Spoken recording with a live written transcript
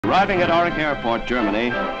Arriving at Aurich Airport, Germany,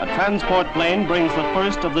 a transport plane brings the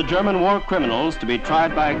first of the German war criminals to be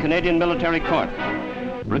tried by a Canadian military court.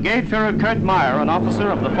 Brigade Führer Kurt Meyer, an officer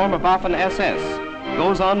of the former Waffen SS,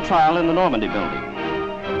 goes on trial in the Normandy building.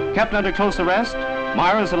 Kept under close arrest,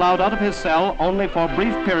 Meyer is allowed out of his cell only for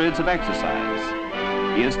brief periods of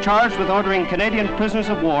exercise. He is charged with ordering Canadian prisoners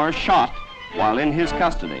of war shot while in his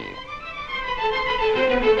custody.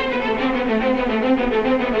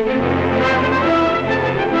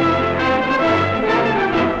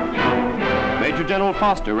 Major General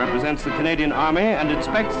Foster represents the Canadian Army and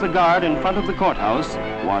inspects the guard in front of the courthouse,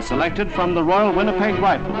 who are selected from the Royal Winnipeg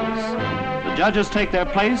Rifles. The judges take their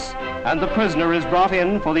place, and the prisoner is brought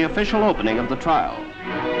in for the official opening of the trial.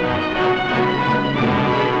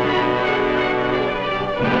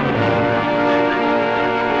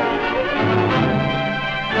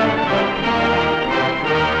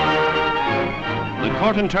 The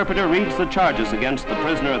court interpreter reads the charges against the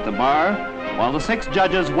prisoner at the bar, while the 6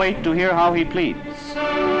 judges wait to hear how he pleads.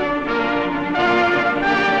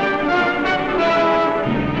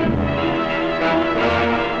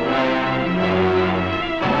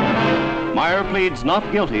 Meyer pleads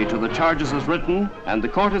not guilty to the charges as written, and the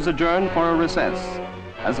court is adjourned for a recess.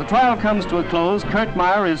 As the trial comes to a close, Kurt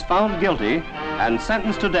Meyer is found guilty and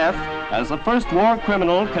sentenced to death as the first war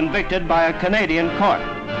criminal convicted by a Canadian court.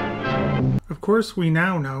 Of course, we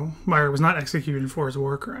now know Meyer was not executed for his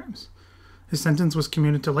war crimes. His sentence was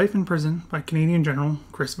commuted to life in prison by Canadian General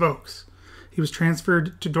Chris Vokes. He was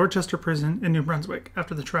transferred to Dorchester Prison in New Brunswick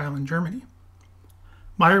after the trial in Germany.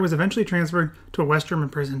 Meyer was eventually transferred to a West German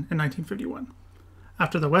prison in 1951.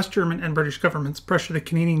 After the West German and British governments pressured the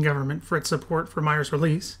Canadian government for its support for Meyer's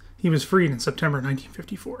release, he was freed in September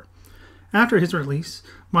 1954. After his release,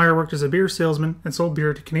 Meyer worked as a beer salesman and sold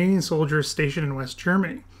beer to Canadian soldiers stationed in West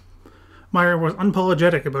Germany. Meyer was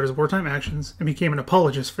unapologetic about his wartime actions and became an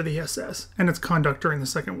apologist for the SS and its conduct during the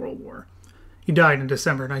Second World War. He died in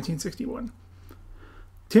December 1961.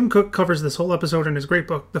 Tim Cook covers this whole episode in his great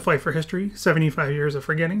book, The Fight for History, 75 Years of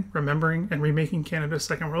Forgetting, Remembering, and Remaking Canada's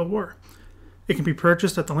Second World War. It can be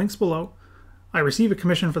purchased at the links below. I receive a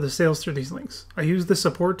commission for the sales through these links. I use this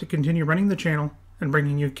support to continue running the channel and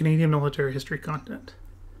bringing you Canadian military history content.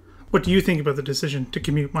 What do you think about the decision to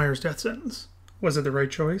commute Meyer's death sentence? Was it the right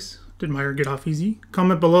choice? Did Meyer get off easy?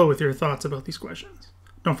 Comment below with your thoughts about these questions.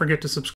 Don't forget to subscribe.